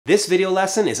This video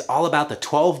lesson is all about the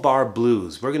 12-bar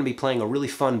blues. We're going to be playing a really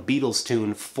fun Beatles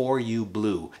tune, For You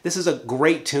Blue. This is a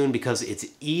great tune because it's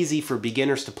easy for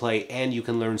beginners to play and you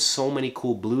can learn so many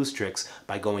cool blues tricks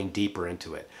by going deeper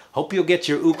into it. Hope you'll get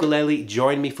your ukulele.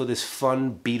 Join me for this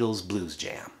fun Beatles blues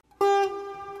jam.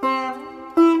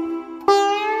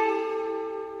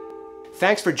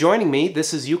 Thanks for joining me.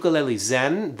 This is Ukulele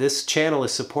Zen. This channel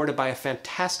is supported by a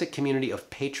fantastic community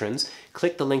of patrons.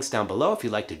 Click the links down below if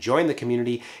you'd like to join the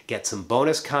community, get some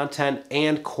bonus content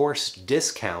and course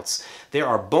discounts. There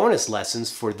are bonus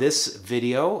lessons for this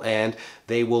video and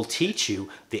they will teach you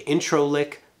the intro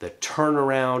lick, the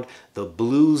turnaround, the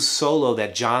blues solo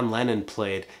that John Lennon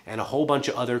played, and a whole bunch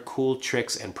of other cool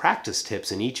tricks and practice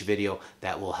tips in each video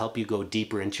that will help you go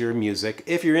deeper into your music.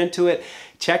 If you're into it,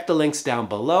 check the links down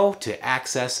below to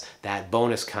access that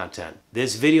bonus content.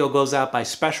 This video goes out by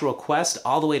special request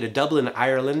all the way to Dublin,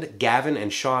 Ireland. Gavin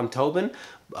and Sean Tobin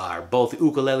are both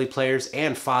ukulele players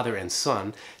and father and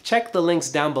son. Check the links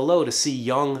down below to see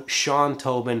young Sean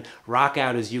Tobin rock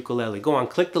out his ukulele. Go on,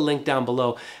 click the link down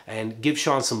below and give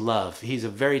Sean some love. He's a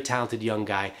very talented young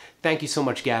guy. Thank you so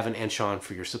much, Gavin and Sean,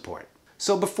 for your support.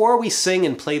 So before we sing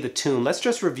and play the tune, let's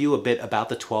just review a bit about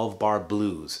the 12-bar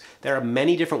blues. There are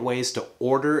many different ways to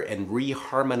order and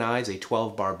reharmonize a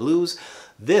 12-bar blues.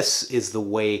 This is the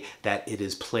way that it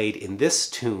is played in this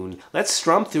tune. Let's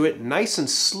strum through it nice and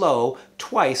slow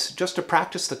twice just to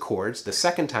practice the chords. The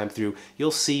second time through, you'll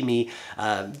see me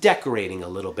decorating a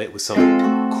little bit with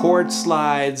some chord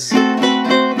slides,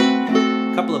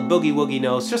 a couple of boogie-woogie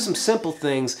notes, just some simple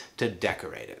things to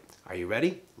decorate it. Are you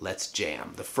ready? Let's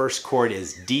jam. The first chord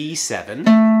is D7.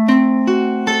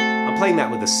 I'm playing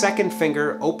that with the second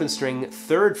finger open string,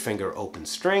 third finger open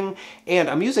string, and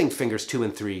I'm using fingers 2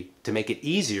 and 3 to make it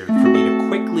easier for me to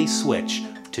quickly switch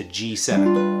to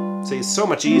G7. See, it's so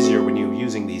much easier when you're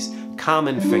using these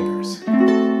common fingers.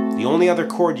 The only other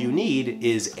chord you need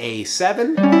is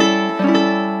A7.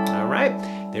 All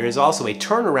right. There is also a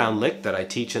turnaround lick that I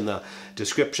teach in the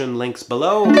description links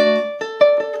below.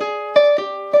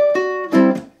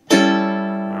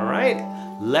 All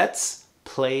right. Let's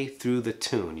play through the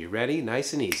tune. You ready?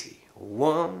 Nice and easy.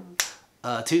 1,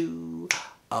 2,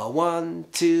 1,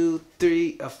 2,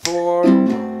 3, 4.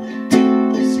 1,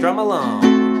 2. Strum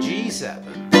along. G7.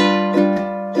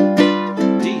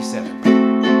 D7.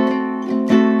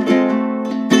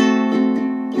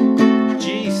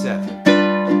 G7.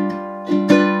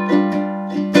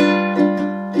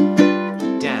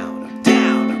 Down, up,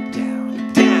 down, up, down,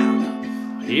 up, down,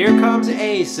 up. Here comes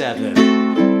A7.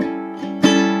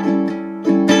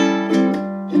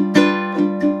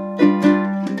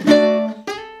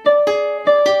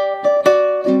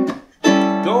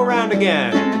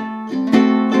 Again.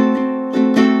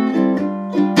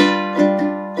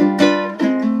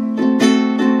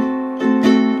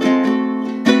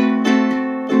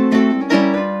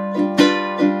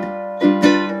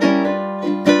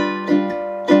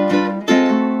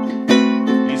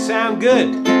 You sound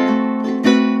good.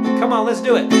 Come on, let's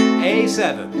do it.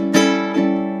 A7.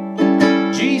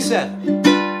 G7.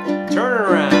 Turn it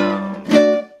around.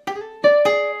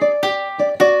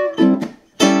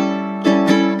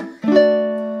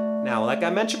 Like I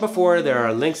mentioned before, there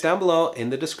are links down below in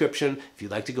the description if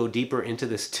you'd like to go deeper into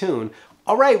this tune.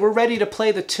 All right, we're ready to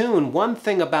play the tune. One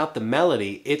thing about the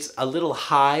melody, it's a little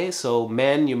high, so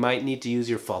men, you might need to use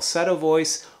your falsetto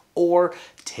voice or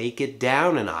take it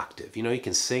down an octave. You know, you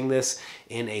can sing this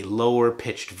in a lower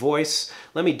pitched voice.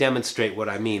 Let me demonstrate what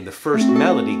I mean. The first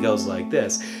melody goes like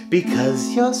this.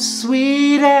 Because you're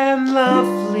sweet and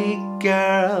lovely,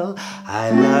 girl, I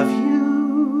love you.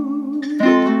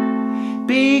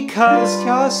 Because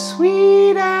you're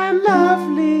sweet and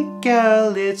lovely,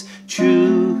 girl, it's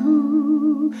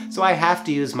true. So I have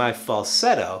to use my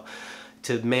falsetto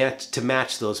to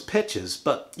match those pitches,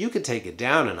 but you could take it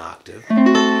down an octave.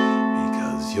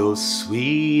 Because you're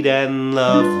sweet and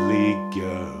lovely,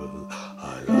 girl,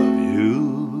 I love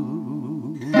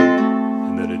you.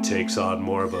 And then it takes on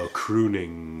more of a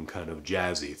crooning kind of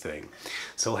jazzy thing.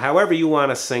 So however you want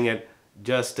to sing it,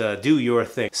 just do your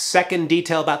thing. Second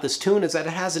detail about this tune is that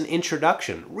it has an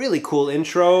introduction. Really cool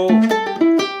intro.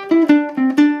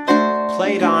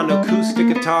 Played on acoustic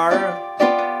guitar.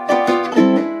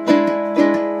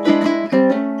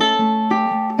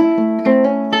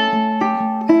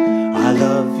 I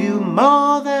love you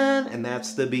more than... And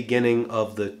that's the beginning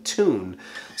of the tune.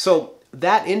 So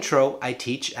that intro I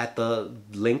teach at the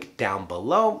link down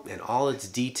below in all its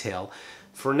detail.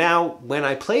 For now, when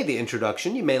I play the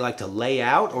introduction, you may like to lay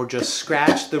out or just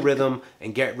scratch the rhythm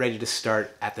and get ready to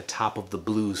start at the top of the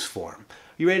blues form.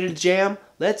 You ready to jam?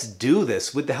 let's do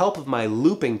this. With the help of my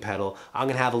looping pedal, I'm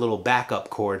going to have a little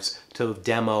backup chords to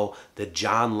demo the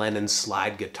John Lennon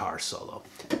slide guitar solo.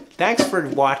 Thanks for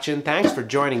watching. Thanks for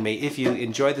joining me. If you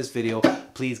enjoyed this video,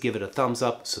 please give it a thumbs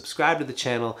up, subscribe to the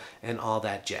channel, and all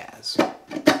that jazz.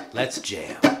 Let's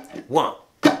jam. 1,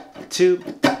 2,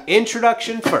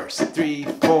 introduction first. 3,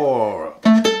 4.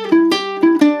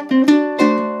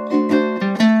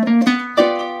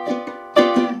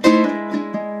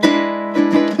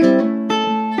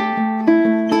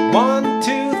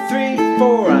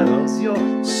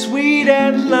 Sweet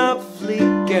and lovely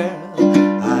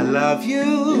girl, I love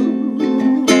you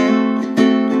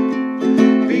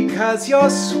because you're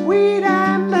sweet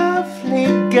and lovely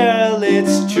girl,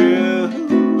 it's true.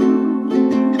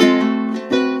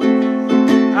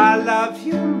 I love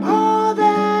you more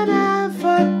than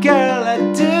ever, girl, I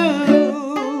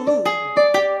do.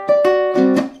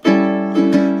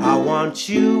 I want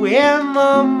you in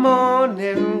the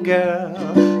morning, girl,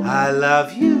 I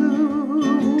love you.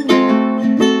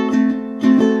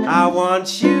 I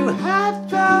want you at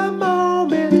the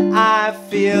moment I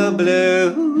feel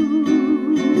blue.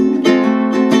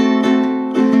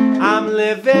 I'm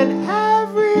living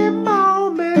every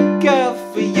moment, girl,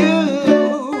 for you.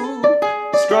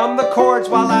 Strum the chords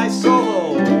while I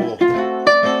solo.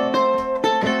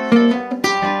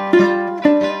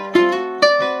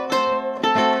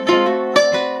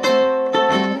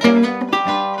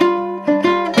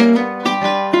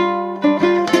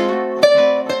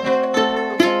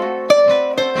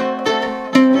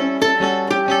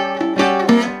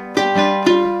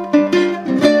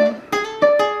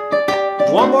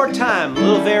 One more time,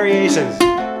 little variations.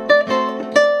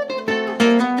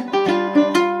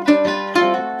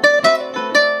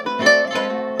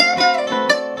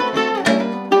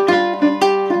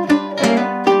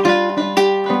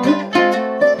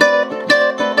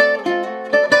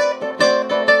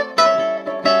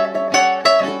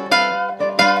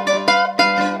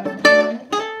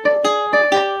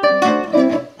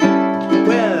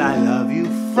 Well, I love you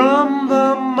from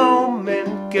the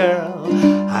moment, girl,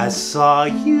 I saw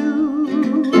you.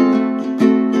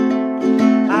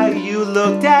 You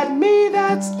looked at me,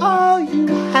 that's all you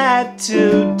had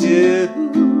to do.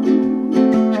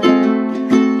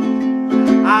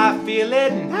 I feel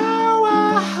it now,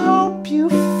 I hope you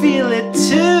feel it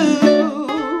too.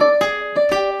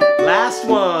 Last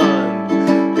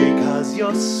one. Because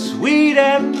you're sweet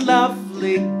and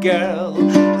lovely, girl,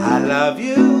 I love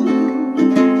you.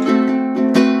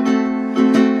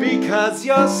 Because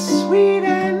you're sweet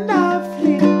and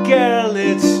lovely, girl,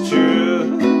 it's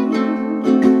true.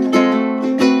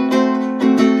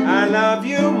 I love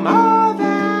you more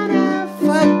than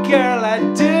ever, girl, I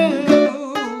do.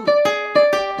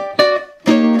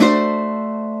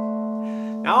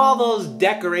 Now all those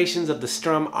decorations of the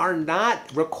strum are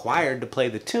not required to play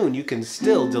the tune. You can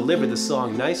still deliver the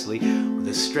song nicely with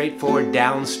a straightforward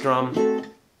down strum.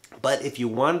 But if you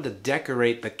wanted to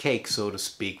decorate the cake, so to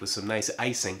speak, with some nice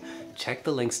icing, check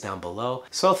the links down below.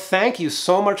 So thank you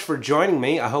so much for joining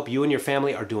me. I hope you and your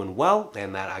family are doing well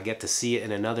and that I get to see you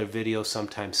in another video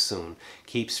sometime soon.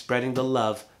 Keep spreading the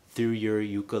love through your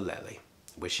ukulele.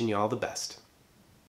 Wishing you all the best.